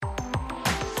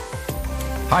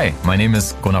Hi, my name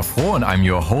is Gunnar Froh and I'm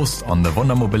your host on the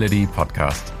Wunder Mobility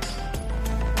podcast.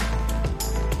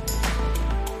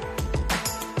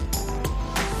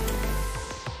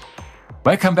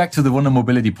 Welcome back to the Wunder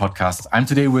Mobility podcast. I'm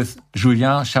today with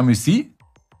Julien Chamusy.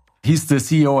 He's the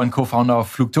CEO and co-founder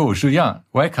of Flucto. Julien,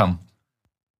 welcome.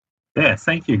 Yeah,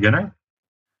 thank you, Gunnar.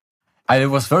 I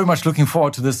was very much looking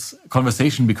forward to this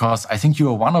conversation because I think you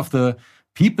are one of the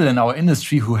people in our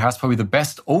industry who has probably the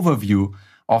best overview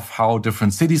of how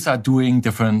different cities are doing,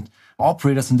 different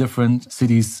operators in different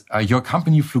cities. Your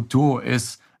company, Flucto,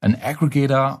 is an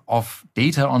aggregator of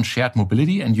data on shared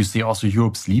mobility, and you say also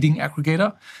Europe's leading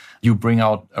aggregator. You bring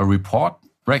out a report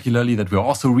regularly that we're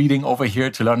also reading over here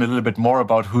to learn a little bit more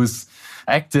about who's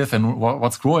active and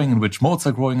what's growing and which modes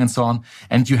are growing and so on.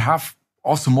 And you have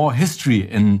also more history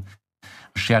in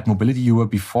shared mobility. You were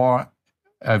before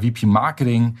VP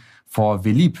marketing for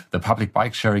Velib, the public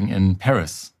bike sharing in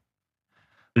Paris.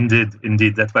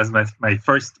 Indeed. That was my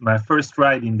first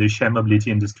ride in the shared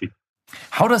mobility industry.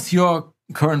 How does your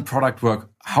current product work?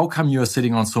 How come you're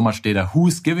sitting on so much data?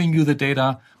 Who's giving you the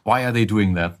data? Why are they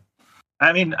doing that?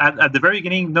 I mean, at the very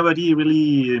beginning, nobody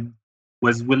really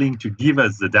was willing to give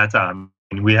us the data. I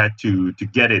mean, we had to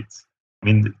get it. I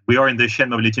mean, we are in the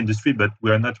shared mobility industry, but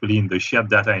we are not really in the shared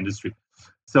data industry.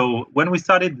 So when we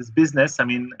started this business,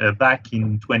 back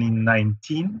in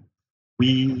 2019,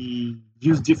 we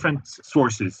use different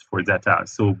sources for data.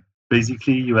 So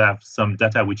basically, you have some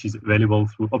data which is available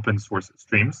through open source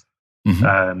streams,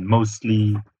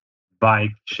 mostly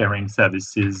bike sharing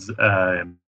services,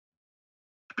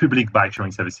 public bike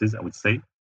sharing services, I would say.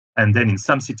 And then in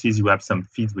some cities, you have some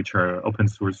feeds which are open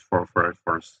source for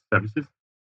services.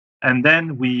 And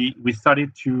then we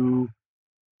started to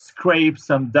scrape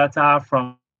some data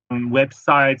from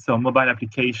websites or mobile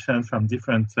applications from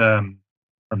different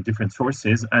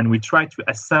sources, and we try to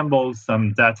assemble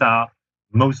some data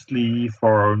mostly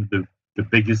for the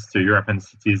biggest European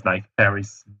cities like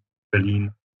Paris,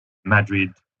 Berlin, Madrid,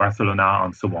 Barcelona,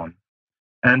 and so on.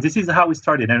 And this is how we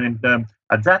started. And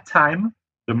at that time,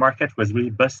 the market was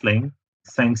really bustling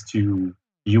thanks to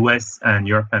US and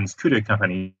European scooter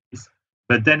companies.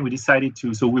 But then we decided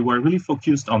so we were really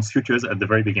focused on scooters at the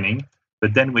very beginning,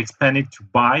 but then we expanded to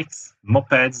bikes,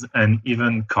 mopeds, and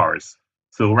even cars.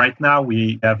 So right now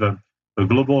we have a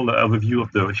global overview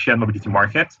of the shared mobility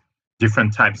market,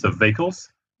 different types of vehicles.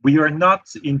 We are not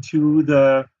into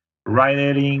the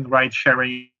ride-hailing,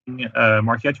 ride-sharing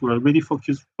market. We're really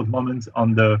focused for the moment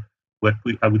on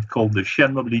I would call the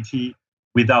shared mobility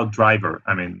without driver.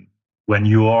 I mean,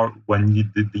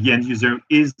 the end user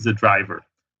is the driver.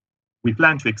 We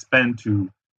plan to expand to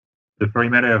the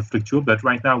perimeter of Flucto, but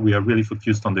right now we are really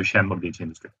focused on the shared mobility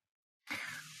industry.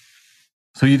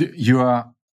 So you are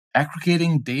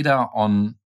aggregating data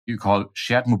on, you call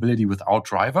shared mobility without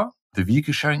driver, the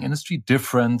vehicle sharing industry,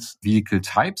 different vehicle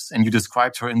types. And you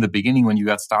described her in the beginning when you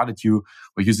got started, you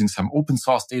were using some open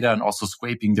source data and also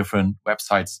scraping different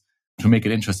websites to make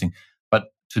it interesting. But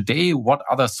today, what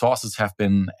other sources have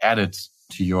been added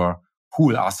to your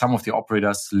pool? Are some of the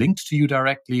operators linked to you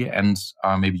directly and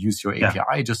maybe use your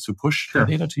API just to push the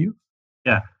data to you?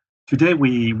 Yeah. Today,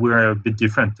 we're a bit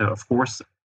different. Of course,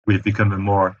 we've become a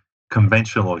more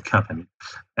conventional company.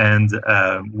 And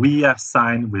we have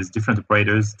signed with different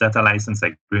operators data license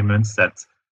agreements that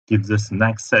gives us an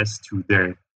access to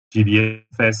their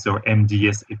GBFS or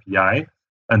MDS API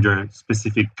under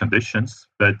specific conditions.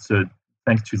 But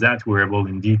thanks to that, we're able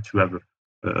indeed to have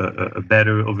a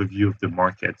better overview of the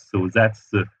market. So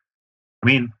that's,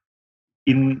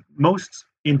 in most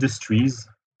industries,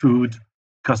 food,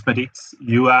 cosmetics,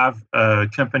 you have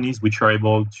companies which are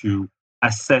able to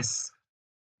assess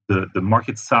the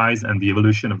market size and the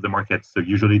evolution of the market. So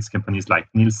usually it's companies like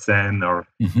Nielsen or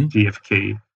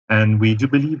GfK. And we do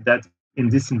believe that in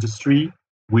this industry,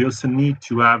 we also need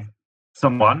to have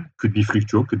someone, could be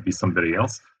Flucto, could be somebody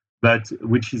else, but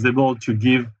which is able to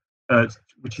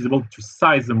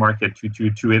size the market,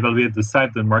 to evaluate the size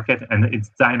of the market, and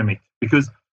it's dynamic. Because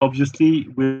obviously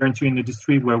we're into an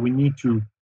industry where we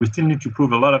still need to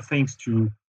prove a lot of things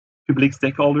to public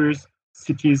stakeholders,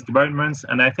 cities, governments,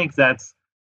 and I think that's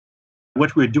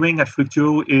what we're doing at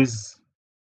Flucto is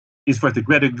for the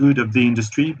greater good of the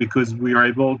industry, because we are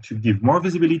able to give more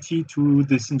visibility to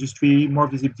this industry, more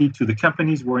visibility to the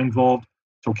companies who are involved,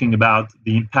 talking about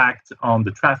the impact on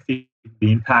the traffic,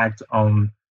 the impact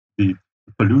on the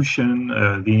pollution,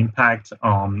 the impact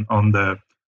on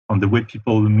the way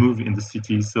people move in the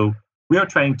city. So we are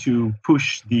trying to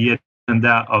push the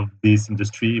agenda of this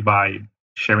industry by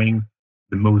sharing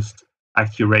the most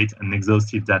accurate and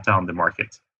exhaustive data on the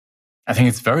market. I think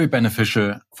it's very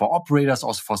beneficial for operators,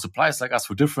 also for suppliers like us,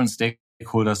 for different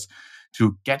stakeholders,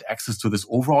 to get access to this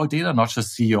overall data, not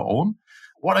just see your own.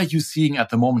 What are you seeing at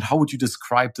the moment? How would you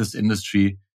describe this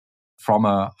industry from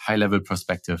a high-level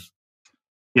perspective?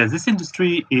 Yeah, this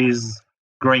industry is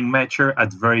growing mature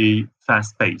at very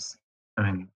fast pace.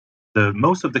 I mean,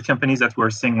 most of the companies that we're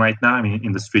seeing right now, I mean,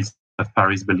 in the streets of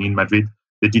Paris, Berlin, Madrid,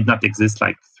 they did not exist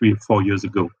like 3 or 4 years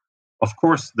ago. Of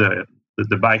course, the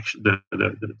bike,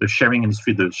 the sharing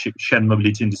industry, the shared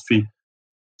mobility industry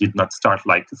did not start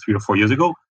like 3 or 4 years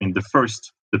ago. I mean,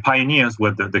 the pioneers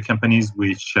were the companies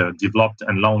which developed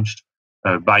and launched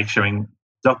bike sharing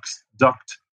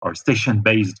docked or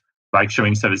station-based bike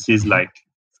sharing services like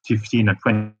 15 or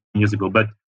 20 years ago. But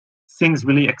things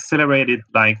really accelerated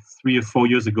like 3 or 4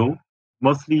 years ago,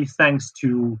 mostly thanks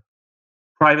to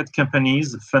private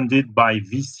companies funded by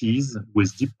VCs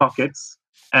with deep pockets.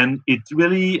 And it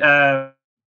really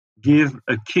gave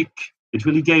a kick. It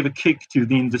really gave a kick to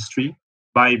the industry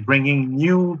by bringing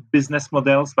new business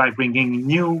models, by bringing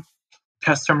new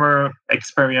customer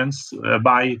experience,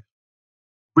 by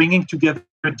bringing together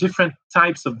different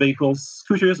types of vehicles,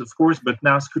 scooters, of course, but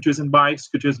now scooters,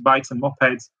 bikes, and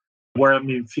mopeds. Where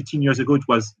 15 years ago,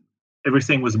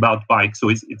 everything was about bikes. So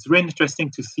it's really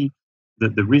interesting to see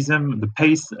the rhythm, the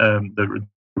pace, the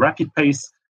rapid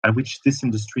pace at which this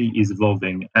industry is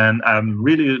evolving. And I'm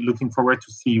really looking forward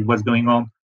to see what's going on,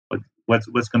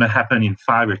 what's going to happen in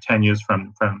 5 or 10 years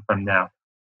from now.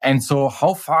 And so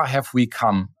how far have we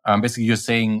come? Basically, you're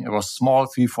saying it was small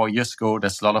 3-4 years ago.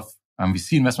 There's a lot of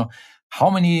VC investment. How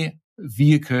many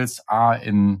vehicles are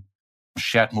in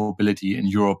shared mobility in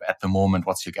Europe at the moment?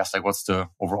 What's your guess? Like, what's the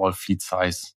overall fleet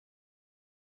size?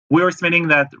 We're estimating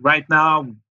that right now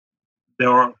there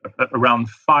are around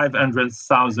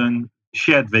 500,000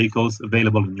 shared vehicles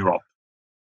available in Europe.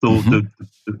 So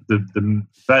the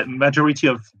majority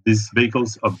of these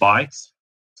vehicles are bikes,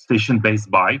 station-based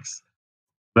bikes,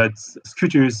 but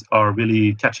scooters are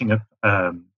really catching up.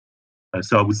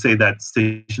 So I would say that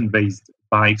station-based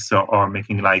bikes are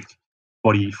making like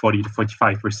 40 to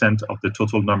 45% of the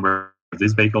total number of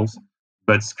these vehicles.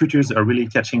 But scooters are really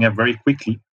catching up very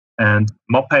quickly, and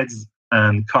mopeds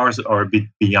and cars are a bit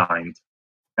behind.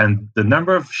 And the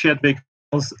number of shared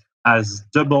vehicles has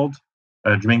doubled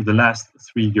during the last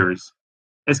 3 years,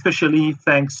 especially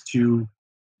thanks to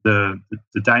the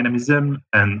dynamism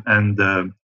and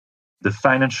the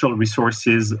financial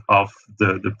resources of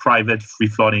the private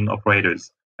free-floating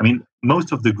operators. I mean,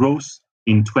 most of the growth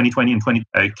in 2020 and 20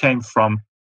 came from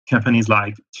companies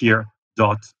like Tier,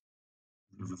 Dot,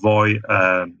 Voi,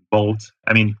 Bolt.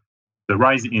 I mean, the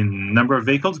rise in number of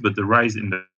vehicles, but the rise in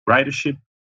the ridership.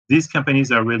 These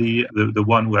companies are really the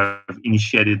one who have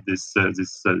initiated this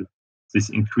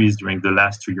increase during the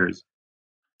last 2 years.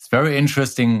 It's very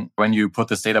interesting when you put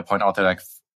this data point out there, like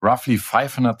roughly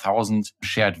 500,000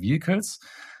 shared vehicles.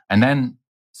 And then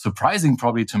surprising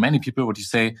probably to many people, would you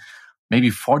say maybe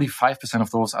 45%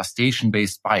 of those are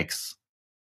station-based bikes?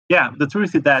 Yeah, the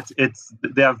truth is that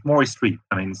they have more history.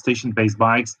 I mean, station-based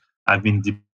bikes have been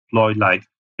deployed like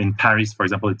in Paris, for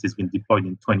example, it has been deployed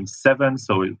in 2027,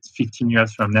 so it's 15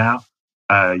 years from now.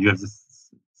 You have the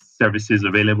services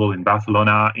available in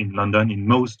Barcelona, in London, in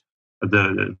most of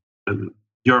the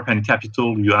European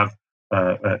capital. You have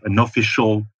an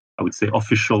official, I would say,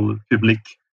 official public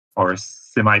or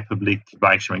semi-public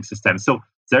bike sharing system. So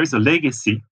there is a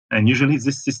legacy, and usually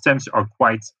these systems are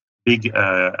quite big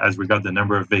as regard the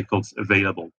number of vehicles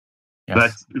available. Yes.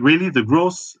 But really, the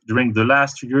growth during the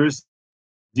last 2 years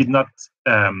did not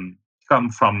come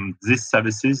from these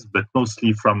services, but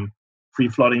mostly from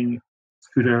free-floating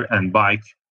scooter and bike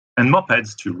and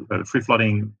mopeds too,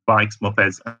 free-floating bikes,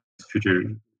 mopeds, and scooter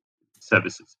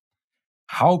services.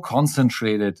 How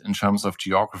concentrated in terms of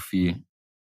geography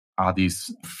are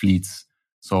these fleets?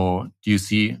 So do you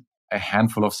see a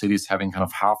handful of cities having kind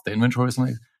of half the inventory or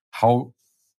something? How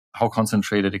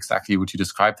concentrated exactly would you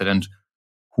describe that? And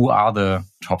who are the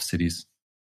top cities?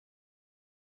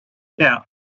 Yeah.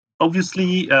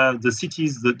 Obviously, the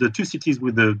cities, the two cities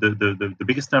with the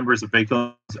biggest numbers of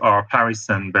vehicles are Paris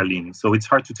and Berlin. So it's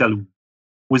hard to tell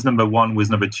who's number one, who's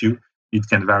number two. It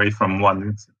can vary from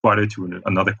one quarter to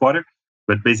another quarter.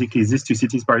 But basically, these two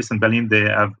cities, Paris and Berlin, they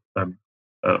have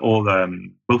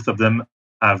both of them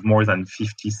have more than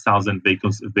 50,000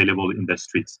 vehicles available in their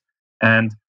streets,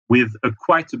 and with a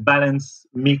quite balanced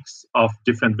mix of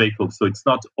different vehicles. So it's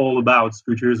not all about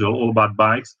scooters or all about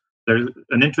bikes. There's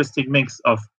an interesting mix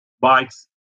of bikes,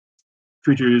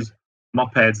 scooters,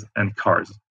 mopeds, and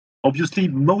cars. Obviously,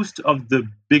 most of the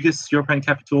biggest European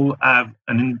capital have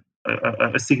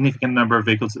a significant number of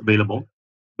vehicles available.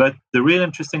 But the real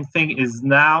interesting thing is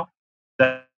now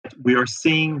that we are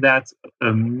seeing that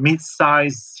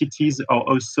mid-sized cities are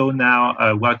also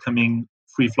now welcoming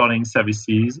free-floating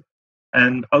services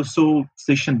and also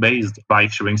station-based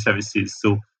bike-sharing services.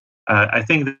 So I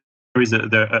think there is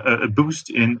a boost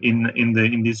in the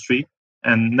industry.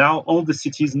 And now all the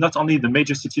cities, not only the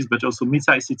major cities, but also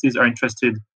mid-sized cities are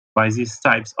interested by these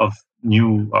types of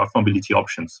new mobility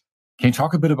options. Can you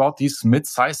talk a bit about these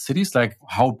mid-sized cities? Like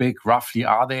how big roughly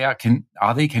are they? Can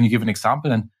you give an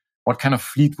example? And what kind of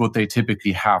fleet would they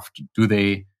typically have? Do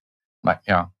they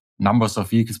numbers of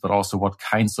vehicles, but also what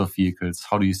kinds of vehicles?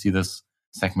 How do you see this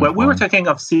segment? Well, we were talking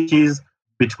of cities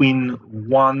between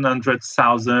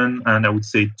 100,000 and I would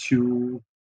say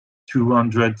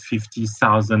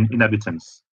 250,000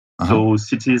 inhabitants. So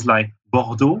cities like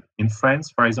Bordeaux in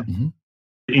France, for example. Mm-hmm.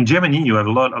 In Germany, you have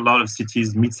a lot of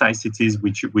cities, mid-sized cities,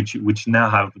 which now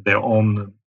have their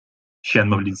own shared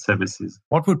mobility services.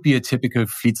 What would be a typical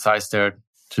fleet size there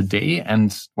today,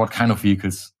 and what kind of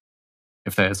vehicles,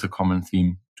 if there is a common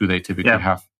theme, do they typically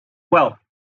have? Well,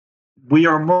 we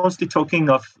are mostly talking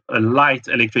of light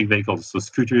electric vehicles, so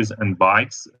scooters and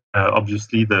bikes.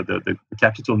 Obviously, the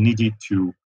capital needed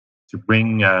to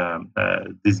bring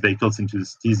these vehicles into the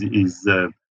cities is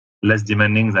less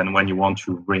demanding than when you want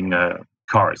to bring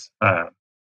cars.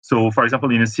 So, for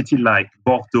example, in a city like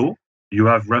Bordeaux, you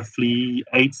have roughly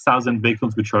 8,000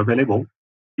 vehicles which are available.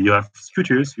 You have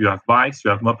scooters, you have bikes, you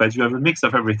have mopeds, you have a mix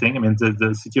of everything. I mean,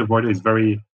 the city of Bordeaux is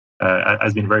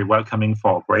has been very welcoming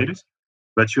for operators.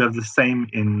 But you have the same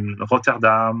in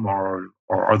Rotterdam or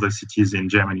other cities in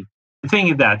Germany. The thing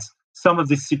is that some of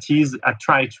these cities had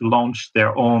tried to launch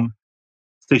their own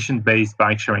station-based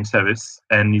bike sharing service,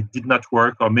 and it did not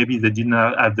work, or maybe they did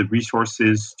not have the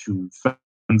resources to fund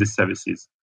these services.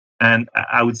 And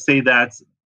I would say that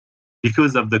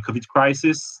because of the COVID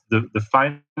crisis, the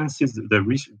finances,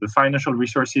 the financial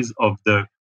resources of the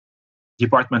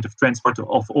Department of Transport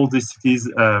of all these cities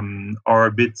are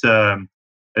a bit.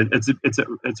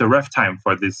 It's a rough time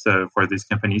for this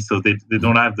company, so they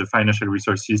don't have the financial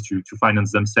resources to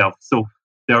finance themselves. So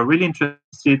they are really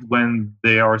interested when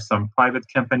there are some private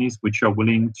companies which are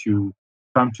willing to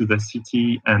come to the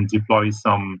city and deploy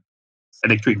some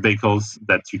electric vehicles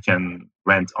that you can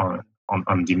rent on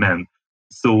demand.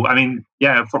 So I mean,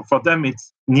 for them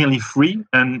it's nearly free,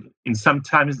 and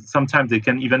sometimes they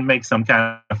can even make some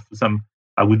kind of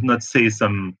I would not say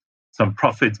some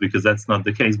profits, because that's not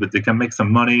the case, but they can make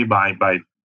some money by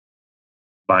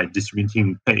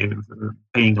distributing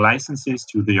paying licenses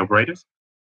to the operators.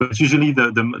 But usually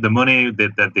the money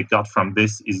that they got from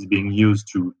this is being used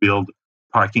to build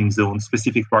parking zones,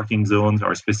 specific parking zones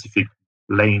or specific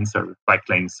lanes or bike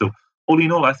lanes. So all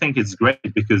in all, I think it's great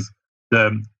because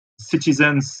the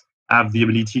citizens have the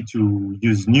ability to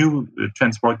use new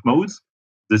transport modes.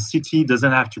 The city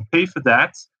doesn't have to pay for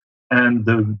that. And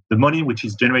the money which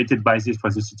is generated by this for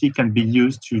the city can be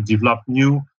used to develop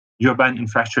new urban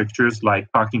infrastructures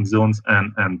like parking zones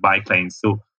and bike lanes.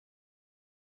 So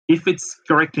if it's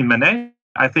correctly managed,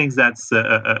 I think that's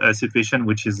a situation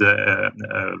which is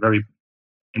very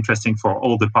interesting for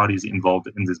all the parties involved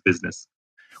in this business.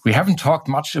 We haven't talked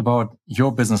much about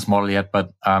your business model yet,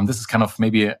 but this is kind of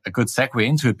maybe a good segue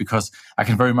into it, because I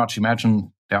can very much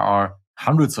imagine there are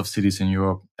hundreds of cities in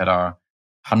Europe that are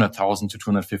 100,000 to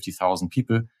 250,000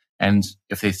 people. And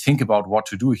if they think about what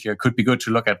to do here, it could be good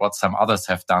to look at what some others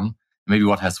have done, maybe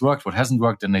what has worked, what hasn't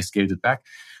worked, and they scaled it back.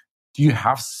 Do you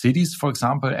have cities, for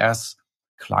example, as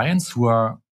clients who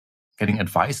are getting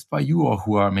advised by you, or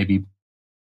who are maybe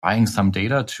buying some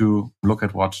data to look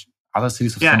at what other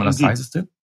cities of similar sizes did?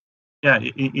 Yeah,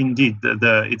 indeed.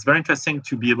 It's very interesting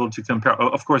to be able to compare.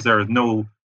 Of course, there is no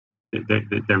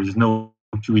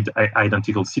two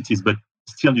identical cities, but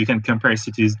still you can compare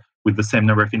cities with the same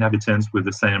number of inhabitants, with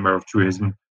the same number of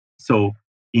tourism. So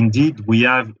indeed, we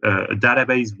have a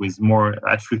database with more,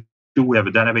 at Fluidoo, we have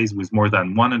a database with more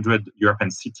than 100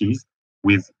 European cities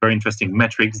with very interesting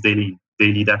metrics, daily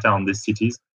data on these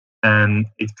cities. And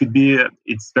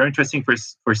it's very interesting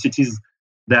for cities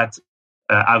that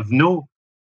have no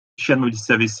shared mobility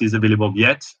services available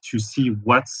yet to see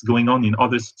what's going on in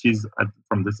other cities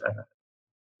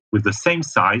with the same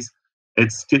size.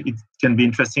 It can be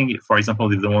interesting, for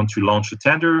example, if they want to launch a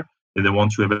tender, if they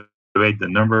want to evaluate the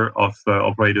number of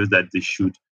operators that they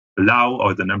should allow,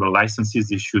 or the number of licenses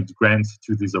they should grant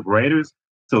to these operators.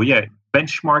 So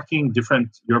benchmarking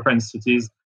different European cities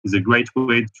is a great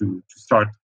way to start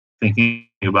thinking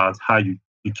about how you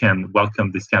can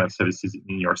welcome this kind of services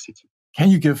in your city. Can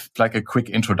you give like a quick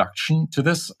introduction to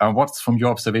this? What's, from your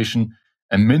observation,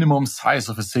 a minimum size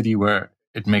of a city where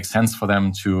it makes sense for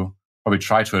them to probably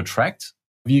try to attract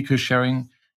vehicle sharing?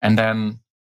 And then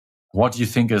what do you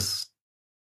think is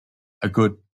a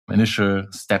good initial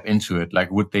step into it?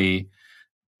 Like, would they,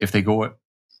 if they go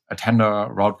a tender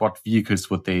route, what vehicles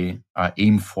would they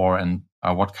aim for, and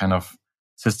what kind of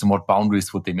system, what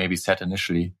boundaries would they maybe set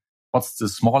initially? What's the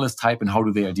smallest type, and how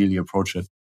do they ideally approach it?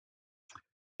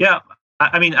 Yeah,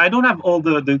 I mean, I don't have all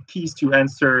the keys to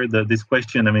answer this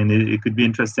question. I mean, it could be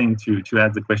interesting to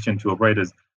add the question to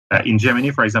operators. In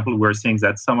Germany, for example, we're seeing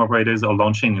that some operators are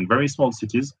launching in very small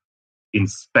cities, in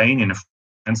Spain, in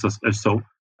France also.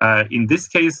 In this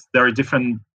case, there are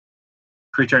different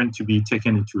criteria to be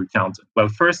taken into account. Well,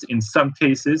 first, in some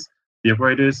cases, the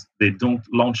operators, they don't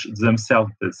launch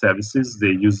themselves the services,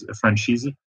 they use a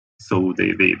franchisee. So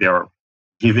they are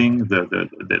giving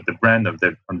the brand of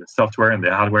the software and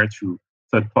the hardware to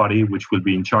third party, which will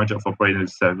be in charge of operating the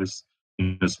service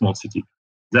in a small city.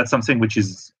 That's something which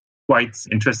is quite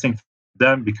interesting for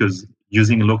them, because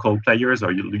using local players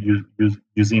or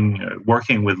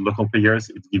working with local players,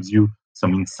 it gives you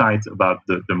some insight about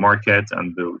the market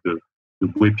and the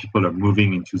way people are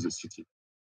moving into the city.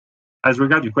 As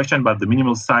regard your question about the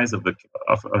minimal size of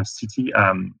a city,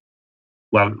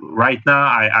 well, right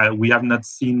now we have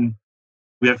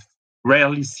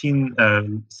rarely seen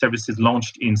services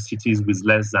launched in cities with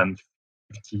less than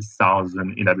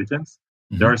 50,000 inhabitants.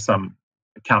 Mm-hmm. There are some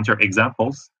counter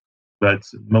examples, but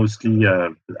mostly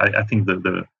I think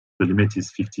the limit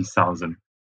is 50,000.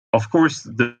 Of course,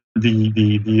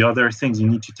 the other things you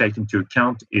need to take into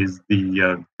account is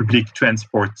the public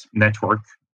transport network.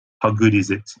 How good is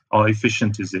it? How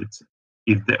efficient is it?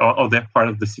 If are there part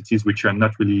of the cities which are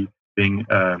not really being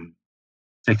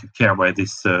taken care of by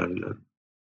this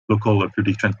local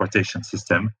public transportation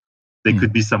system, there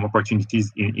could be some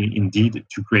opportunities indeed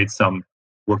to create some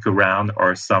workaround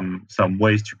or some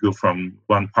ways to go from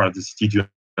one part of the city to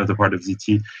another part of the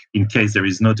city in case there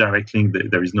is no direct link,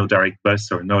 there is no direct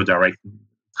bus or no direct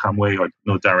tramway or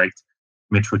no direct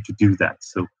metro to do that.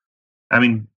 So, I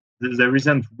mean, there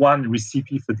isn't one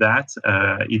recipe for that.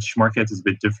 Each market is a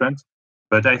bit different.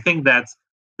 But I think that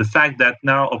the fact that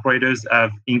now operators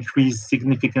have increased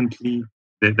significantly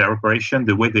their operation,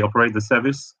 the way they operate the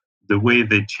service, the way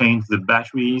they change the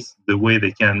batteries, the way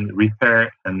they can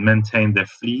repair and maintain their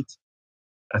fleet,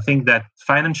 I think that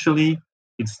financially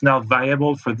it's now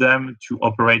viable for them to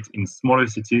operate in smaller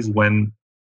cities when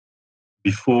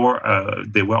before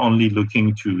they were only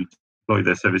looking to deploy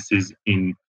their services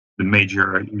in the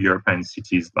major European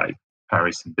cities like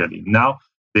Paris and Berlin. Now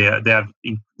they have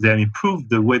improved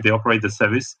the way they operate the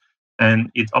service, and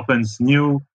it opens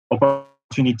new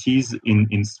opportunities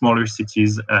in smaller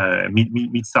cities,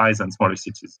 mid-size and smaller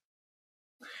cities.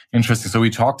 Interesting. So we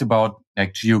talked about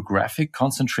like geographic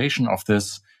concentration of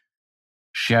this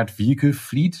shared vehicle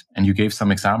fleet, and you gave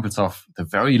some examples of the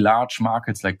very large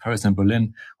markets like Paris and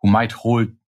Berlin, who might hold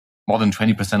more than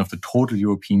 20% of the total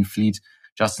European fleet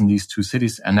just in these two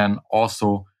cities, and then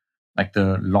also like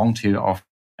the long tail of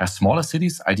smaller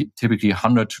cities, typically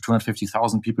 100 to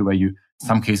 250,000 people, where in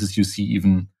some cases you see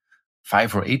even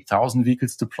 5,000 or 8,000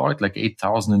 vehicles deployed, like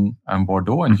 8,000 in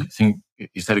Bordeaux, and I think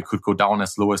you said it could go down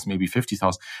as low as maybe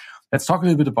 50,000. Let's talk a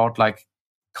little bit about like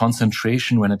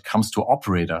concentration when it comes to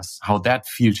operators, how that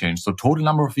field changed. So total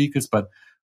number of vehicles, but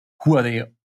who are they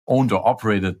owned or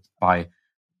operated by?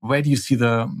 Where do you see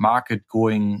the market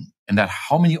going in that?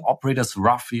 How many operators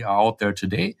roughly are out there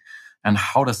today, and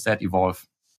how does that evolve?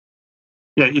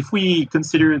 Yeah, if we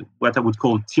consider what I would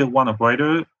call tier one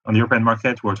operator on the European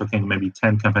market, we're talking maybe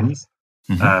 10 companies.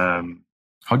 Mm-hmm.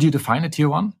 How do you define a tier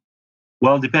one?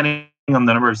 Well, depending on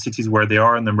the number of cities where they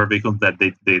are, and the number of vehicles that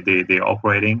they're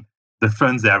operating, the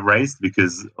funds they have raised,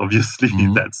 because obviously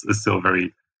that's still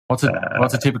very... What's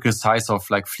a typical size of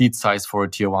like fleet size for a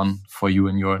tier one for you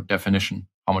in your definition?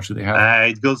 How much do they have?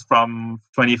 It goes from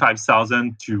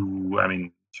 25,000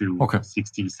 to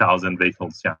 60,000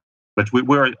 vehicles. Yeah, but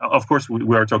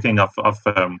we're talking of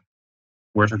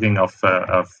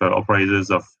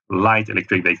operators of light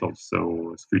electric vehicles,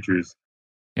 so scooters,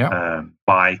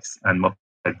 bikes, and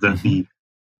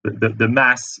the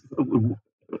mass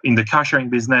in the car sharing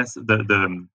business.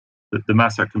 The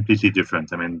mass are completely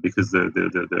different. I mean, because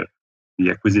the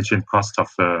acquisition cost of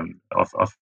a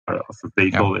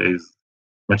vehicle is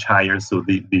much higher, so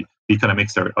the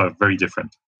economics are very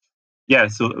different. Yeah,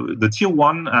 so the tier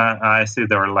one, I say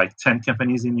there are like 10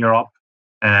 companies in Europe,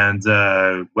 and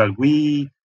we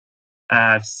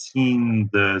have seen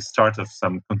the start of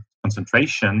some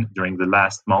concentration during the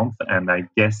last month, and I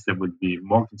guess there will be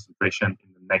more concentration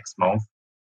in the next month.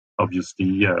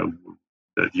 Obviously,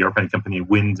 the European company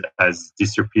Wind has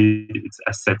disappeared; its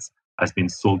assets has been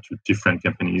sold to different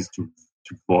companies to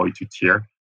Voi, to Tier.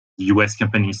 The US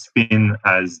company Spin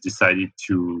has decided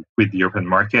to quit the European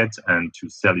market and to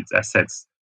sell its assets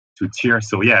tier.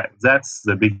 So yeah, that's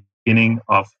the beginning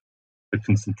of the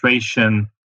concentration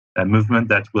movement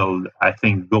that will, I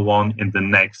think, go on in the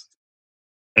next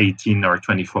 18 or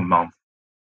 24 months.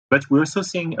 But we're also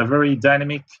seeing a very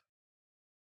dynamic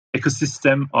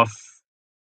ecosystem of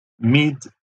mid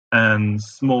and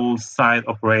small side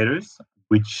operators,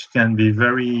 which can be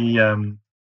very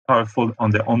powerful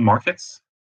on their own markets.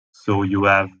 So you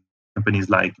have companies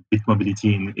like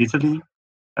Bitmobility in Italy.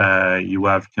 You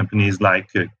have companies like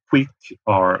Quick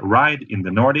or Ride in the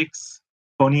Nordics,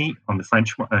 Pony on the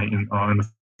French on the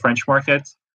French market.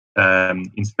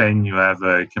 In Spain, you have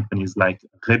companies like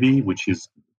Rebi, which is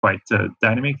quite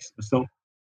dynamic.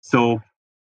 So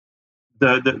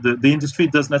the industry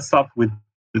does not stop with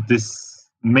this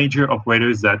major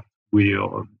operators that we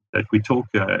talk,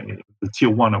 the tier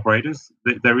one operators.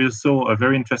 There is also a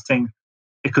very interesting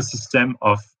ecosystem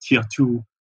of tier two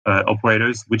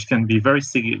operators, which can be very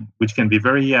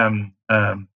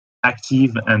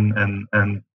active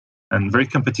and very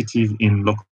competitive in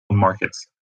local markets.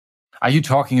 Are you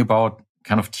talking about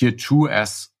kind of tier two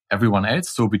as everyone else,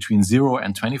 so between 0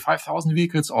 and 25,000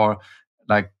 vehicles, or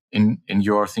like in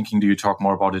your thinking, do you talk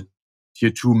more about a tier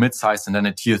two mid-size and then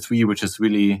a tier three, which is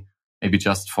really maybe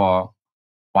just for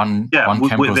one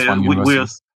campus, one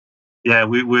university?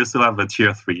 We also have a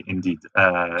tier three indeed.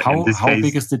 How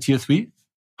big is the tier three?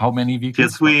 How many vehicles?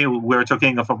 Tier three, we're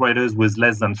talking of operators with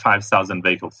less than 5,000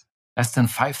 vehicles. Less than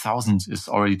 5,000 is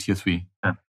already tier three.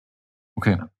 Yeah.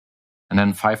 Okay. Yeah. And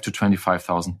then 5 to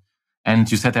 25,000. And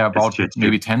you said there are about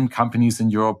maybe 10 companies in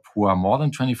Europe who are more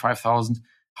than 25,000.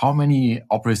 How many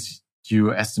operators do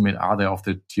you estimate are there of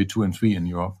the tier 2 and 3 in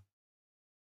Europe?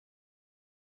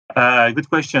 Good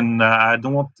question. I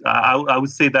would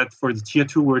say that for the tier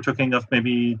 2, we're talking of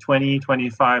maybe 20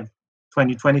 companies,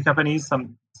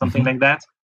 something like that.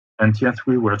 And tier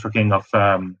 3, we're talking of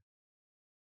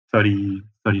 30,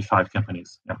 35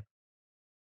 companies. Yeah.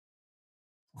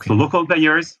 Okay. So local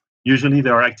players, usually they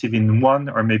are active in one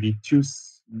or maybe two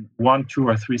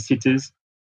or three cities,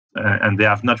 and they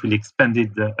have not really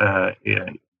expanded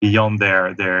beyond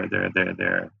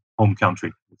their home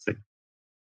country, let's say.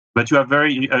 But you have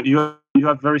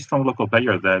very strong local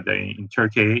players in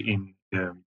Turkey, in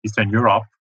Eastern Europe,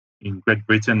 in Great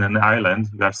Britain and Ireland.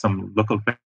 You have some local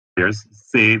players.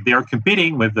 They are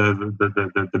competing with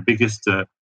the biggest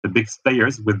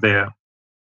players with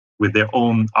their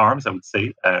own arms, I would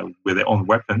say, with their own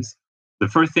weapons. The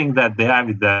first thing that they have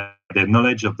is their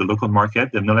knowledge of the local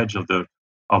market, the knowledge of the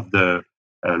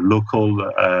local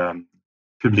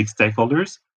public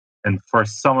stakeholders, and for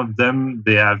some of them,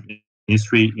 they have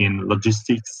history in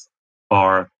logistics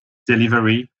or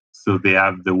delivery. So they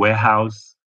have the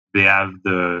warehouse, they have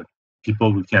the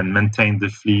people who can maintain the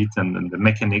fleet and the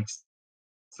mechanics.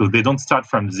 So they don't start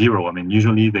from zero. I mean,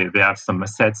 usually they have some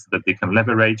assets that they can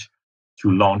leverage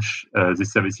to launch the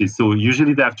services. So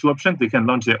usually they have two options. They can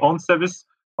launch their own service,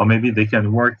 or maybe they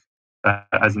can work,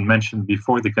 as I mentioned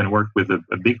before, they can work with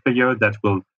a big player that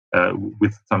will,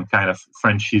 with some kind of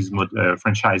franchise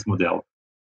model.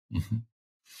 Mm-hmm.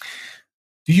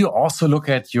 Do you also look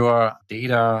at your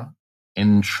data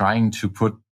in trying to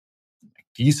put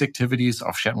these activities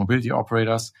of shared mobility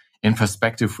operators in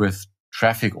perspective with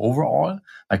traffic overall?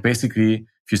 Like basically,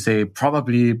 if you say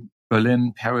probably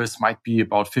Berlin, Paris might be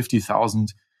about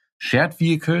 50,000 shared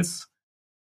vehicles,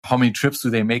 how many trips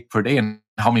do they make per day and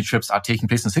how many trips are taking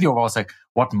place in the city overall? It's like,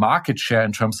 what market share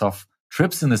in terms of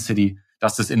trips in the city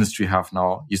does this industry have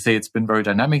now? You say it's been very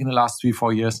dynamic in the last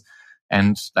 3-4 years.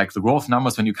 And like the growth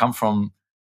numbers, when you come from,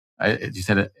 you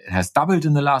said it has doubled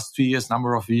in the last 3 years,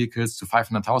 number of vehicles to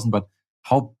 500,000. But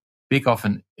how big of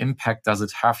an impact does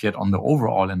it have yet on the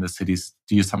overall in the cities?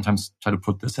 Do you sometimes try to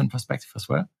put this in perspective as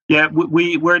well? Yeah,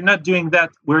 we're not doing that.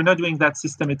 We're not doing that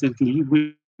systematically.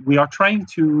 We are trying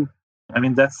to. I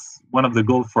mean, that's one of the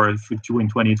goals for FIC2 in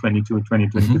 2022 and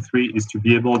 2023 is to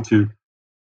be able to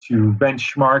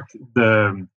benchmark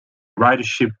the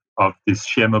ridership of these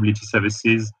shared mobility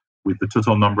services with the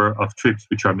total number of trips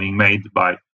which are being made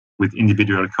with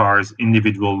individual cars,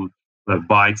 individual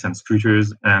bikes and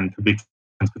scooters, and public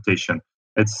transportation.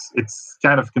 It's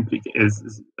kind of complicated.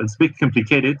 It's a bit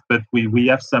complicated, but we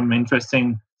have some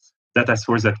interesting data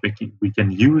source that we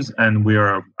can use, and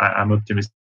I'm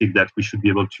optimistic that we should be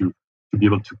able to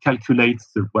calculate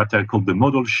what I call the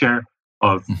modal share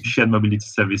of shared mobility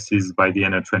services by the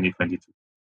end of 2022.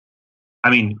 I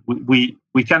mean, we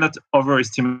cannot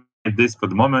overestimate this for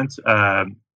the moment.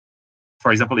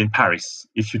 For example, in Paris,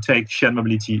 if you take shared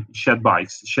mobility, shared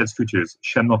bikes, shared scooters,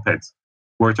 shared mopeds,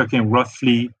 we're talking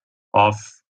roughly of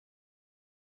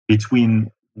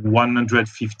between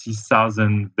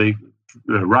 150,000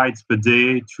 rides per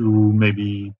day to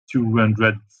maybe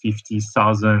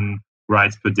 250,000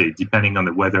 rides per day, depending on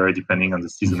the weather, depending on the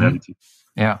seasonality.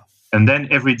 Yeah. And then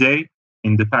every day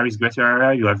in the Paris greater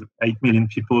area, you have 8 million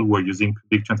people who are using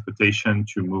public transportation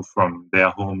to move from their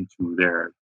home to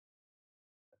their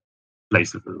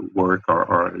place of work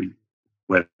or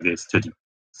where they study.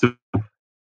 So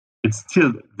it's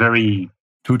still very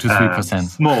 2 to 3%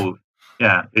 small.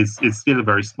 Yeah, it's still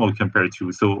very small compared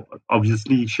to. So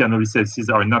obviously, shared mobility services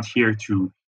are not here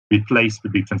to replace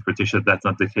public transportation. That's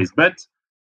not the case. But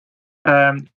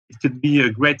it could be a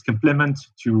great complement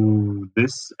to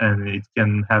this, and it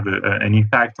can have an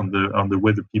impact on the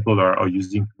way the people are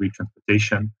using public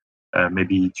transportation.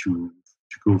 Maybe to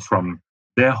go from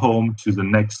their home to the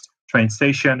next train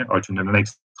station or to the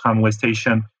next tramway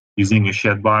station using a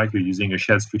shared bike or using a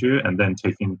shared scooter, and then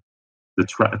taking the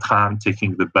tram,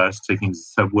 taking the bus, taking the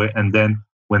subway, and then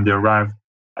when they arrive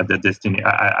at the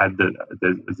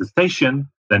the station,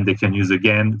 then they can use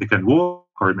again. They can walk,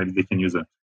 or maybe they can use a.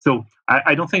 So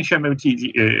I don't think shared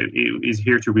mobility is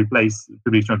here to replace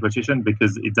public transportation,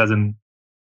 because it doesn't.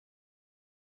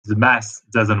 The mass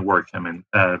doesn't work. I mean,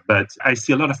 but I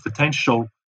see a lot of potential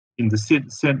in the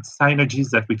synergies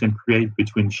that we can create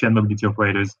between shared mobility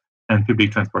operators and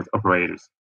public transport operators.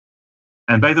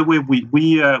 And by the way,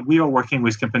 we are working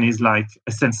with companies like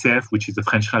SNCF, which is a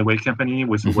French railway company.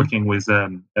 We're working with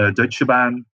Deutsche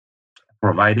Bahn,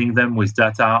 providing them with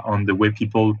data on the way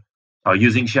people are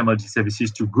using shared mobility services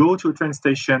to go to a train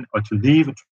station or to leave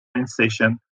a train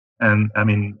station. And I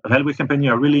mean, railway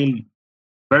companies are really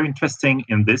very interesting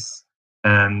in this,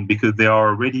 and because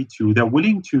they're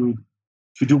willing to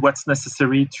do what's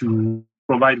necessary to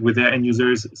provide with their end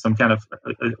users some kind of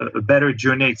a better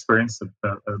journey experience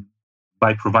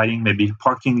by providing maybe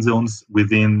parking zones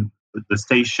within the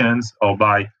stations, or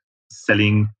by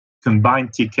selling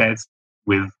combined tickets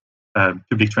with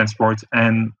public transport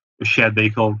and a shared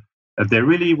vehicle. They're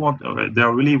really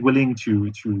willing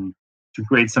to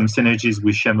create some synergies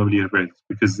with shared mobility operators,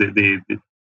 because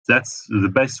that's the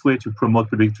best way to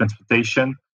promote public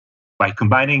transportation, by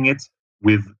combining it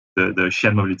with the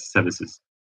shared mobility services.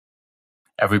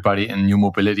 Everybody in new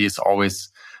mobility is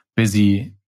always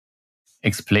busy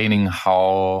explaining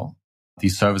how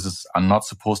these services are not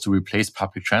supposed to replace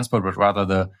public transport, but rather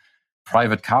the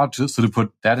private car. So to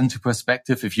put that into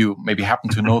perspective, if you maybe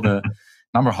happen to know the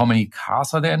number, how many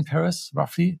cars are there in Paris,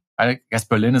 roughly? I guess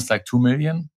Berlin is like 2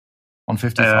 million on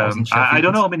 50,000. I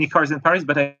don't know how many cars in Paris,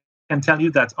 but I can tell you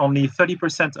that only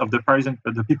 30% of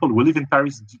the people who live in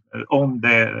Paris own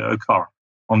their car.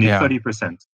 Only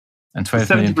 30%. And 12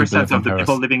 70% of the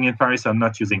people living in Paris are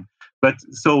not using. But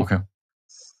so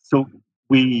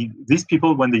these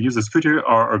people, when they use a scooter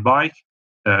or a bike,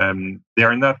 they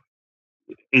are not.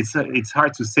 It's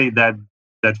hard to say that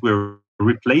we're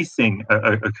replacing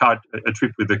a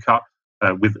trip with a car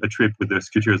with a trip with a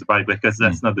scooter or a bike, because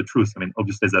that's not the truth. I mean,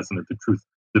 obviously that's not the truth.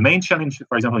 The main challenge,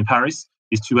 for example, in Paris,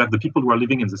 is to have the people who are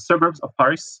living in the suburbs of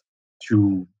Paris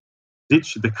to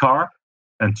ditch the car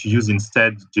and to use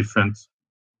instead different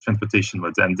transportation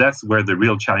modes. And that's where the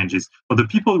real challenge is. For the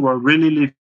people who are really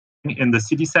living in the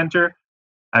city center,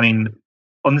 I mean,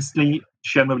 honestly,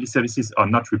 shared mobility services are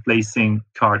not replacing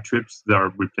car trips. They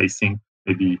are replacing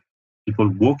maybe people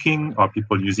walking or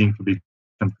people using public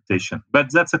transportation.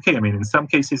 But that's okay. I mean, in some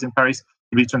cases in Paris,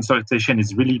 public transportation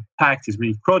is really packed, is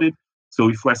really crowded. So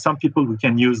if we have some people, we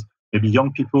can use maybe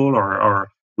young people, or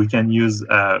we can use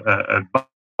a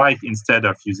bike instead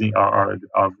of using or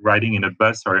riding in a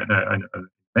bus or in a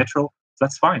metro.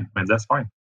 That's fine. I mean, that's fine.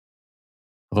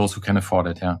 For those who can afford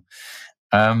it, yeah.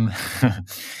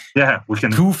 Yeah, we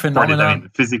can two phenomena, I mean,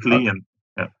 physically and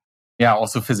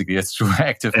also physically. It's true.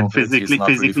 Active and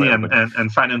physically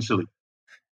and financially.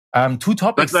 Two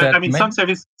topics. But I mean, some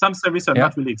services are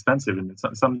not really expensive, and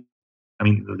some. I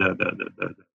mean,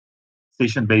 the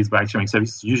station-based bike sharing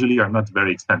services usually are not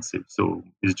very expensive. So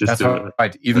it's just that's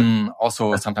right. Even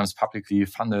also sometimes publicly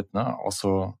funded. No?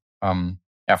 Also,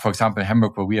 for example, in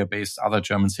Hamburg, where we are based, other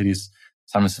German cities,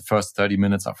 sometimes the first 30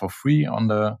 minutes are for free on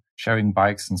the sharing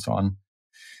bikes and so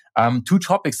on. Two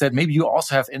topics that maybe you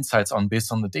also have insights on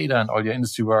based on the data and all your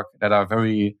industry work that are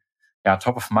very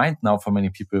top of mind now for many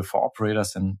people, for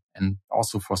operators and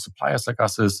also for suppliers like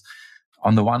us, is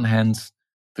on the one hand,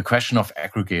 the question of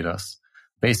aggregators.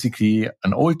 Basically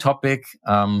an old topic.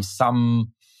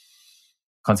 Some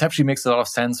conceptually makes a lot of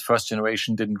sense. First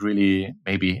generation didn't really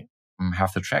maybe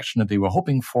have the traction that they were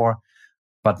hoping for.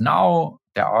 But now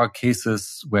there are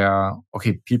cases where,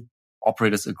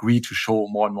 operators agree to show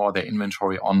more and more their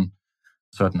inventory on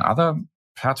certain other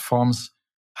platforms.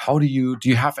 How do you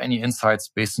have any insights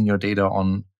based on your data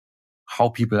on how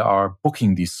people are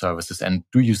booking these services? And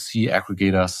do you see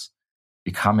aggregators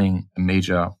becoming a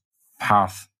major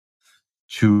path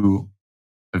to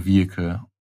a vehicle,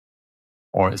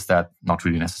 or is that not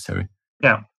really necessary?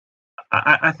 Yeah,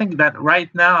 I think that right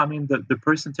now, I mean, the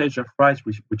percentage of rides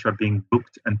which are being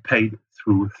booked and paid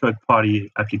through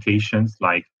third-party applications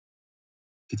like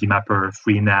Citymapper,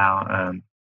 FreeNow,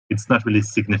 it's not really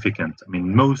significant. I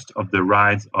mean, most of the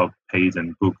rides are paid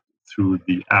and booked through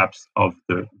the apps of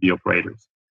the operators.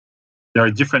 There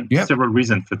are several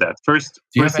reasons for that. First,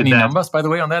 do you have any numbers, by the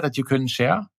way, on that you couldn't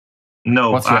share?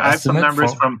 No, I have some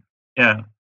numbers from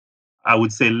I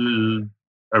would say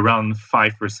around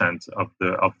 5% of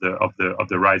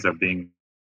the rides are being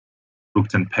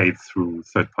booked and paid through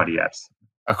third-party apps.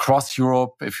 Across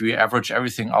Europe, if we average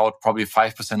everything out, probably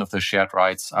 5% of the shared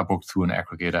rides are booked through an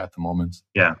aggregator at the moment.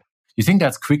 Yeah. You think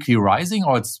that's quickly rising,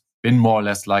 or it's been more or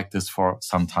less like this for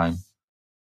some time?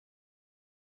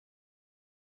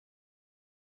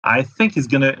 I think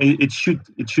it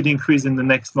should increase in the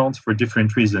next months for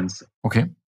different reasons. Okay.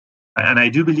 And I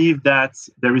do believe that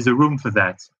there is a room for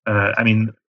that. I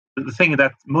mean, the thing is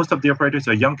that most of the operators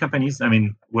are young companies. I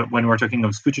mean, when we're talking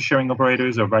of scooter sharing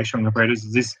operators or bike sharing operators,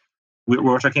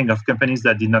 we're talking of companies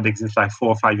that did not exist like 4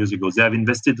 or 5 years ago. They have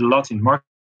invested a lot in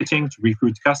marketing to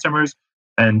recruit customers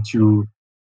and to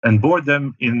onboard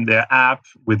them in their app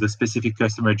with a specific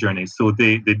customer journey. So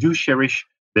they do cherish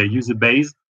their user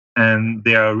base, and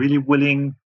they are really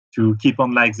willing to keep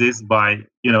on like this by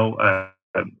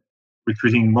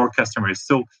recruiting more customers.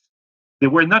 So they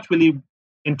were not really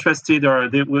interested, or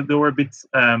they were a bit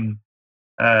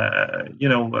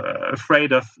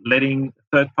afraid of letting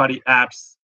third-party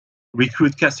apps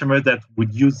recruit customers that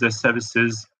would use their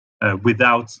services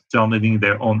without downloading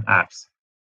their own apps.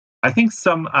 I think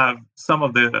some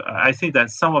of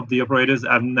the operators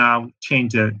have now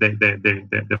changed their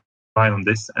mind on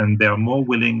this, and they are more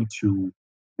willing to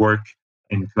work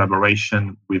in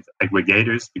collaboration with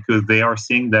aggregators because they are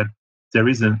seeing that there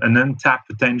is an untapped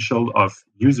potential of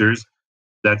users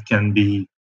that can be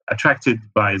attracted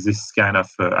by this kind of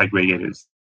aggregators.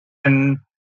 And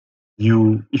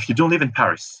if you don't live in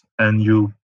Paris and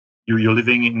you're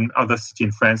living in other city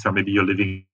in France, or maybe you're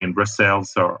living in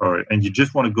Brussels, and you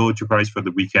just want to go to Paris for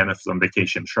the weekend of some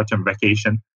vacation, short-term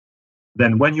vacation,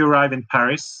 then when you arrive in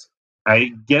Paris,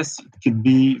 I guess it could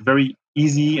be very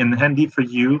easy and handy for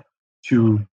you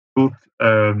to book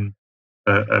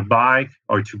a bike,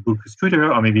 or to book a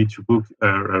scooter, or maybe to book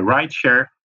a ride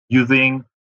share using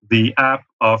the app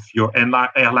of your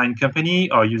airline company,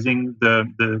 or using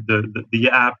the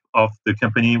app of the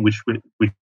company which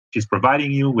is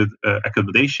providing you with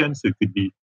accommodation. So it could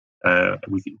be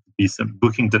some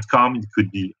Booking.com, it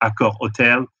could be Accor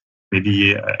Hotel,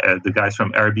 maybe the guys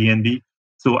from Airbnb.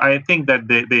 So I think that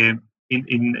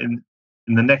in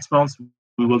the next months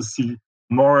we will see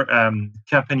more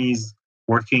companies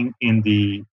working in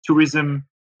the tourism,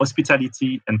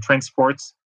 hospitality, and transport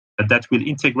that will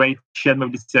integrate shared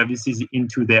mobility services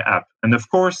into their app. And of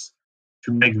course,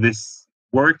 to make this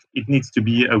work, it needs to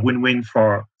be a win-win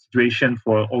situation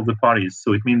for all the parties.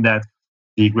 So it means that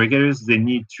the aggregators, they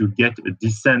need to get a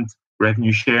decent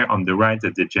revenue share on the rides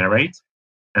that they generate.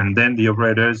 And then the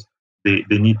operators, they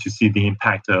need to see the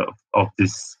impact of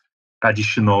this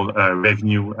additional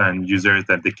revenue and users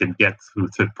that they can get through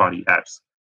third-party apps.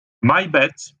 My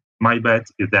bet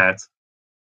is that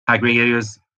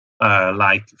aggregators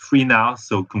like FreeNow,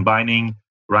 so combining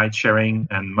ride sharing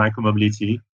and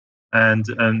micromobility, and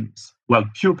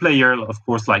pure player, of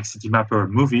course, like Citymapper or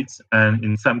Moovit, and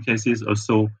in some cases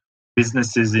also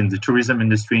businesses in the tourism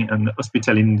industry and the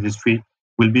hospitality industry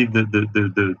will be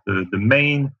the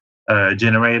main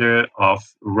generator of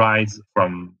rides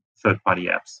from third-party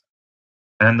apps.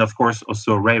 And of course,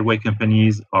 also railway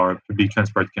companies or public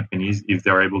transport companies, if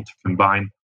they're able to combine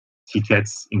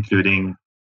tickets, including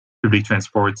public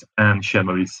transport and shared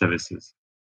mobility services.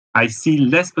 I see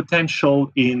less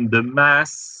potential in the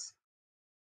mass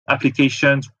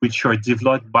applications which are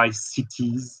developed by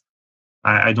cities.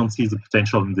 I don't see the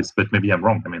potential in this, but maybe I'm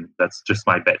wrong. I mean, that's just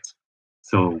my bet.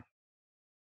 So.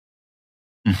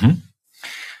 Mm-hmm.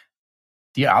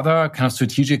 The other kind of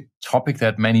strategic topic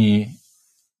that many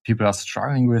people are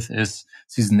struggling with is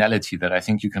seasonality, that I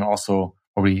think you can also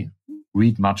probably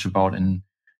read much about in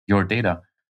your data.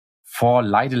 For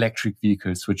light electric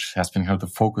vehicles, which has been kind of the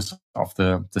focus of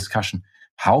the discussion,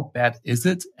 how bad is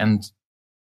it, and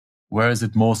where is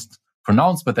it most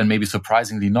pronounced, but then maybe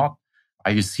surprisingly not?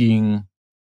 Are you seeing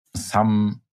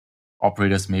some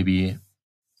operators maybe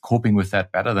coping with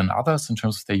that better than others in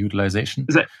terms of their utilization?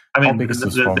 How big is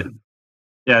this problem?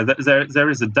 There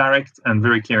is a direct and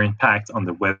very clear impact on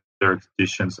the weather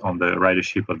conditions on the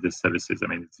ridership of these services. I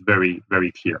mean, it's very,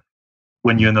 very clear.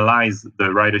 When you analyze the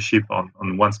ridership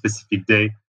on one specific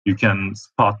day, you can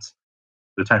spot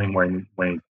the timing when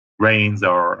it rains,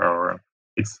 or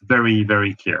it's very,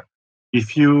 very clear.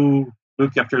 If you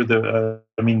look after the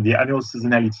annual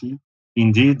seasonality,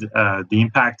 indeed, the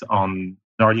impact on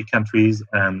Nordic countries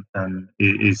and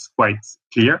is quite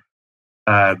clear.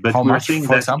 But how much,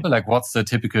 for example, like what's the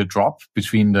typical drop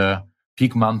between the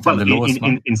peak month and the lowest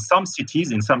month? In some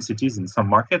cities, in some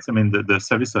markets, I mean, the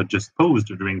services are just paused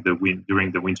during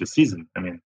the winter season. I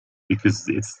mean, because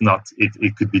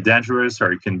it could be dangerous,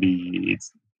 or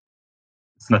it's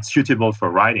not suitable for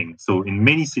riding. So in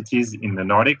many cities in the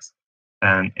Nordics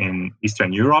and in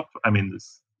Eastern Europe, I mean, the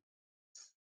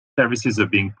services are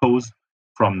being paused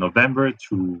from November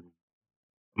to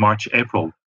March,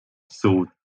 April. So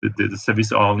the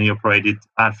service are only operated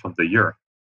half of the year.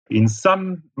 In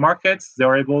some markets,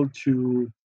 they're able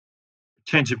to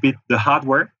change a bit the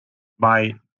hardware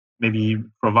by maybe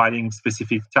providing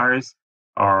specific tires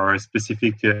or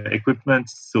specific equipment,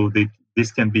 so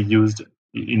this can be used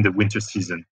in the winter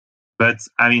season. But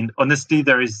I mean, honestly,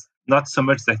 there is not so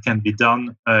much that can be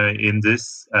done in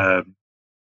this. The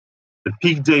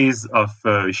peak days of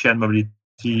shared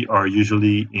mobility are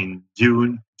usually in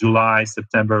June, July,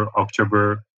 September,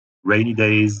 October, rainy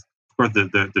days. Of course,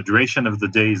 the duration of the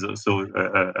day is also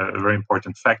a very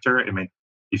important factor. I mean,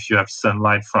 if you have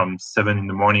sunlight from 7 in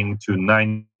the morning to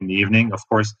 9 in the evening, of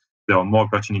course, there are more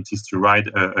opportunities to ride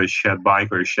a shared bike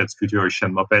or a shared scooter or a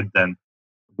shared moped than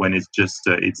when it's just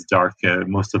it's dark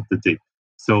most of the day.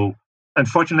 So,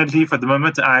 unfortunately, for the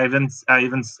moment,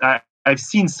 I've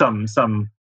seen some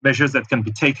measures that can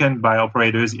be taken by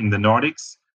operators in the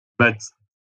Nordics, but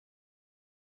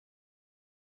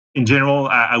in general,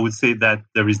 I would say that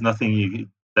there is nothing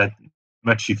that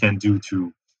much you can do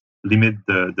to limit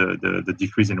the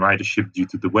decrease in ridership due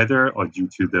to the weather or due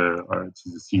to the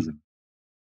season.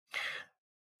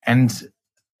 And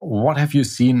what have you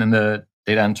seen in the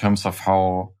data in terms of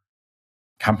how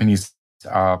companies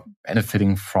are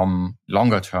benefiting from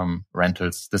longer-term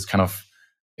rentals, this kind of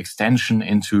extension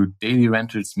into daily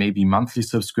rentals, maybe monthly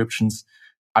subscriptions?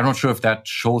 I'm not sure if that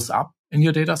shows up in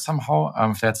your data somehow,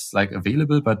 if that's like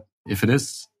available, but if it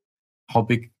is, how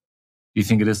big do you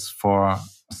think it is for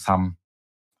some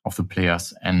of the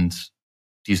players? And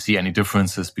do you see any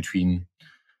differences between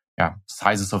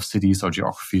sizes of cities or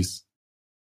geographies?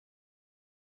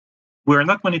 We're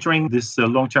not monitoring this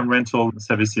long-term rental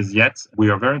services yet. We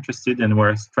are very interested, and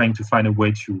we're trying to find a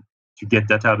way to get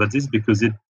data about this, because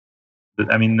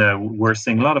we're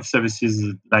seeing a lot of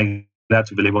services like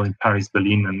that available in Paris,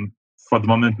 Berlin, and for the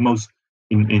moment,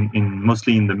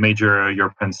 mostly in the major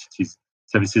European cities.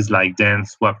 Services like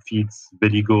Dance, Swapfeet,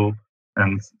 Bedigo,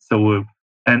 and so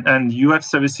and you have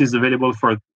services available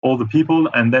for all the people,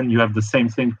 and then you have the same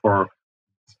thing for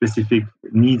specific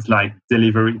needs like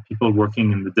delivery, people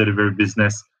working in the delivery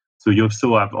business. So you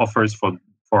also have offers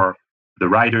for the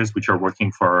riders which are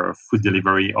working for food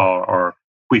delivery or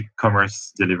quick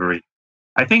commerce delivery.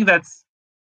 I think that's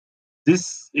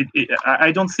this.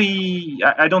 I don't think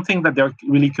that they're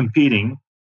really competing.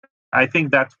 I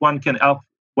think that one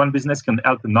business can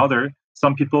help another.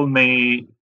 Some people may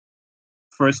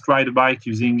first ride a bike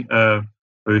using a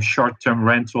short-term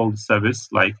rental service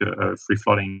like a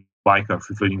free-floating bike or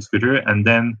free-floating scooter, and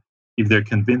then if they're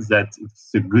convinced that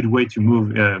it's a good way to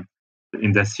move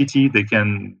in the city, they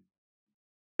can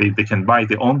buy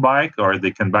their own bike, or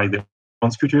they can buy their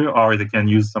own scooter, or they can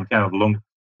use some kind of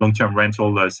long-term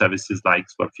rental services like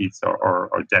Swapfeet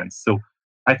or Dance. So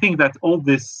I think that all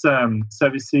these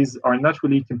services are not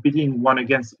really competing one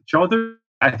against each other.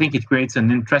 I think it creates an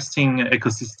interesting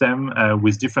ecosystem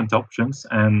with different options.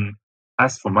 And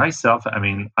as for myself, I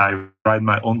mean, I ride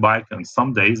my own bike on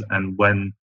some days, and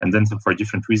then for a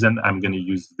different reason, I'm going to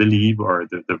use Velib or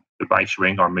the bike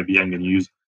sharing, or maybe I'm going to use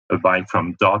a bike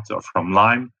from Dot or from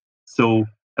Lime. So,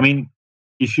 I mean,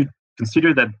 if you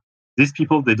consider that these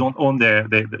people, they don't own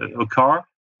a car,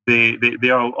 they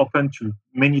are open to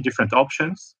many different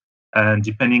options. And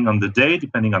depending on the day,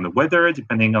 depending on the weather,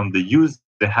 depending on the use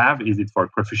they have, is it for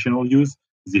professional use?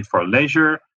 Is it for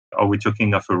leisure? Are we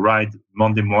talking of a ride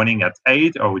Monday morning at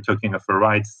 8? Or are we talking of a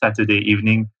ride Saturday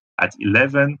evening at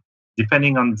 11?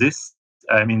 Depending on this,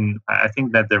 I mean, I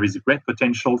think that there is a great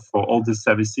potential for all these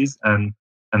services, and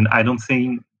I don't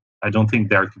think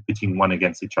they're competing one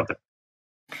against each other.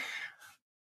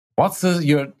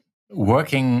 You're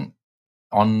working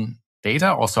on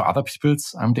data, also other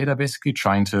people's data, basically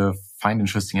trying to find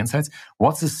interesting insights.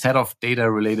 What's the set of data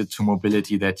related to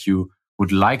mobility that you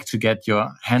would like to get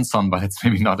your hands on, but it's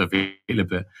maybe not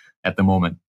available at the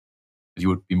moment, that you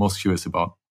would be most curious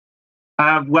about?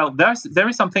 Well, there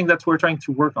is something that we're trying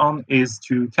to work on is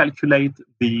to calculate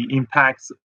the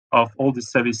impacts of all the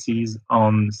services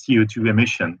on CO2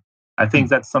 emission. I think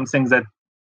that's something that's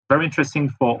very interesting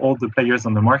for all the players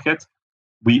on the market.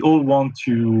 We all want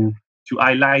to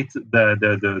highlight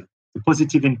the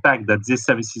positive impact that these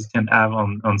services can have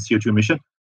on CO2 emission.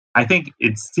 I think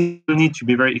it still needs to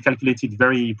be very calculated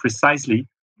very precisely.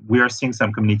 We are seeing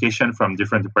some communication from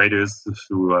different operators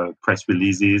through press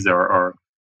releases or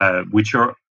which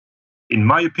are, in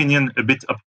my opinion, a bit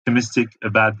optimistic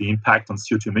about the impact on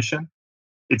CO2 emission.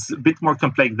 It's a bit more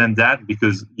complex than that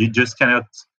because you just cannot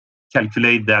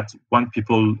calculate that one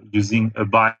people using a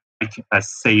bike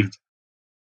has saved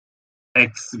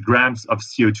X grams of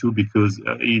CO2 because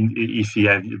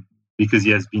because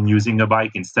he has been using a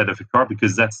bike instead of a car,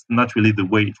 because that's not really the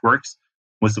way it works.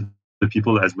 Most of the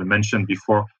people, as we mentioned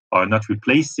before, are not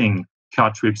replacing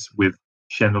car trips with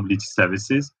shared mobility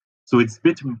services. So it's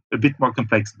a bit more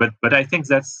complex. But I think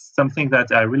that's something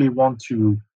that I really want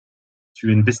to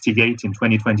investigate in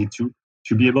 2022,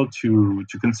 to be able to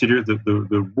consider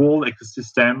the whole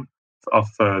ecosystem of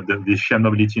the shared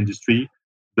mobility industry,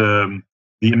 the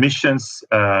emissions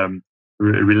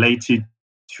related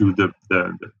to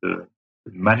the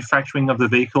manufacturing of the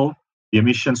vehicle, the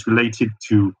emissions related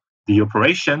to the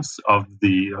operations of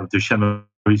the shared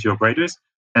mobility operators,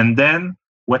 and then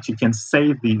what you can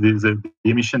save, the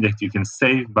emission that you can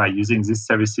save by using these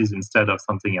services instead of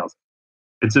something else.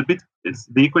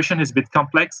 The equation is a bit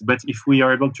complex, but if we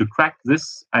are able to crack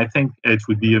this, I think it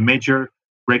would be a major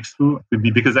breakthrough.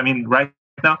 Because right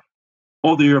now,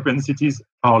 all the European cities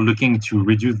are looking to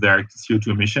reduce their CO2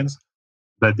 emissions,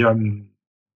 but they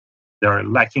are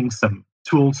lacking some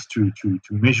tools to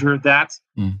measure that.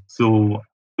 So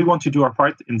we want to do our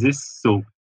part in this. So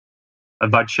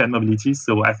about shared mobility.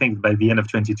 So I think by the end of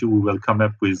 2022, we will come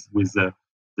up with the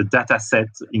data set,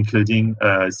 including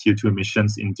CO2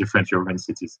 emissions in different urban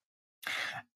cities.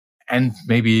 And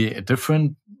maybe a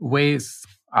different way is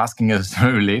asking a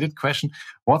related question.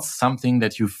 What's something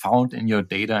that you found in your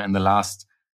data in the last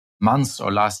months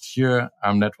or last year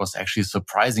that was actually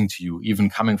surprising to you,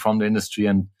 even coming from the industry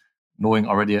and knowing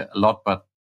already a lot, but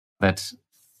that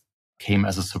came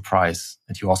as a surprise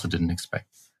that you also didn't expect?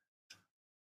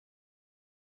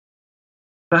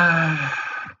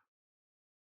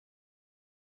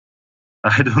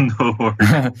 I don't know.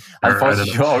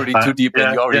 Unfortunately, you're already too deep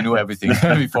and you already knew everything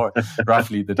before,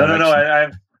 roughly the direction. No.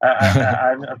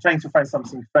 I'm trying to find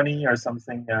something funny or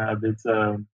something a bit.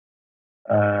 And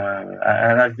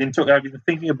I've been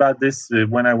thinking about this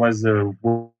when I was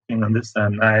working on this,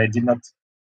 and I did not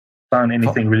find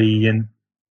anything really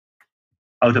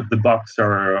out of the box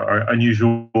or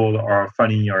unusual or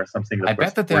funny or something. I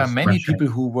bet that there are many people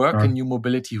who work in new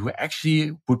mobility who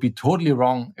actually would be totally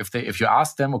wrong if you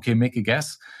ask them, okay, make a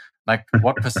guess, like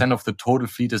what % of the total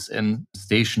fleet is in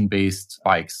station-based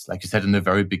bikes? Like you said in the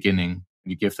very beginning,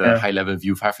 you give the high-level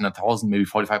view, 500,000, maybe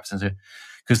 45%.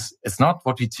 Because it's not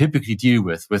what we typically deal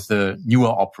with the newer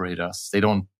operators. They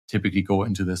don't typically go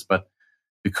into this, but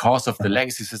because of the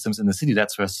legacy systems in the city,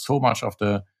 that's where so much of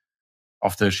the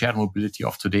shared mobility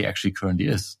of today actually currently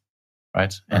is,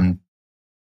 right? And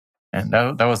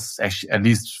that was actually, at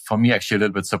least for me, actually a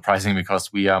little bit surprising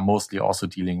because we are mostly also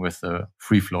dealing with the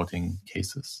free-floating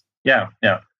cases. Yeah.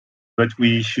 But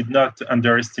we should not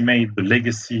underestimate the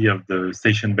legacy of the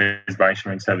station-based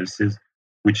bike-sharing services,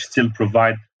 which still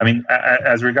provide,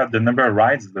 as regard the number of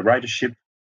rides, the ridership,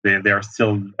 they are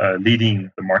still leading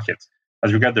the market.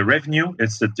 As regard the revenue,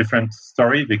 it's a different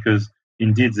story because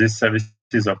indeed these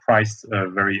services are priced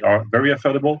very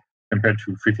affordable compared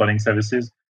to free-floating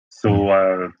services.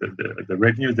 So the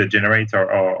revenue they generate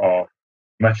are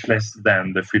much less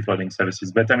than the free-floating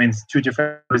services. But it's two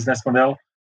different business models.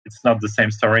 It's not the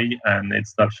same story, and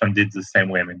it's not funded the same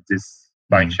way. This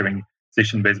bike-sharing,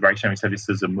 station-based bike-sharing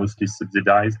services are mostly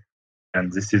subsidized,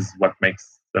 and this is what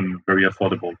makes them very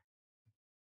affordable.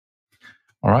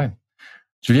 All right.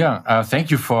 Julien, thank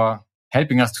you for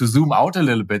helping us to zoom out a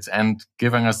little bit and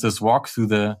giving us this walk through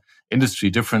the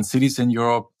industry, different cities in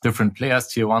Europe, different players,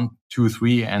 tier 1, 2,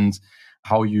 3, and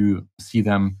how you see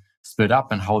them split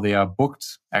up and how they are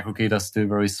booked. Aggregators still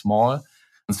very small.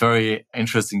 It's very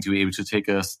interesting to be able to take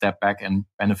a step back and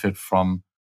benefit from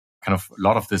kind of a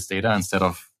lot of this data instead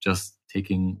of just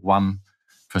taking one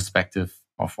perspective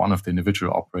of one of the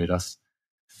individual operators.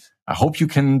 I hope you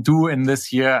can do in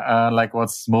this year like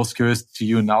what's most curious to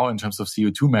you now in terms of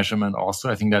CO2 measurement also.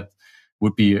 I think that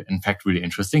would be, in fact, really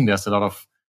interesting. There's a lot of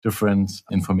different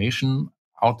information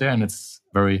out there, and it's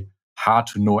very hard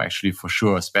to know actually for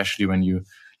sure, especially when you,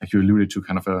 like you alluded to,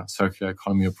 kind of a circular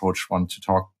economy approach, want to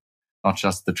talk not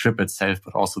just the trip itself,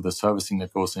 but also the servicing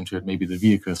that goes into it, maybe the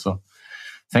vehicle. So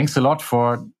thanks a lot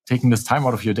for taking this time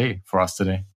out of your day for us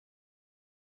today.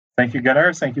 Thank you,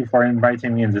 Gunnar. Thank you for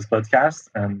inviting me in this podcast.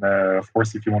 And of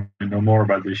course, if you want to know more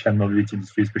about the shared mobility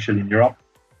industry, especially in Europe,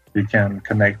 you can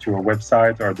connect to our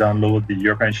website or download the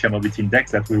European Shared Mobility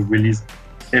Index that we release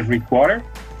every quarter.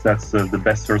 So that's the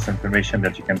best source information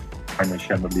that you can find in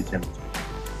shared mobility industry.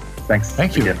 Thanks.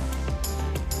 Thank you. Again.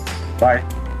 Bye.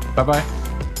 Bye-bye.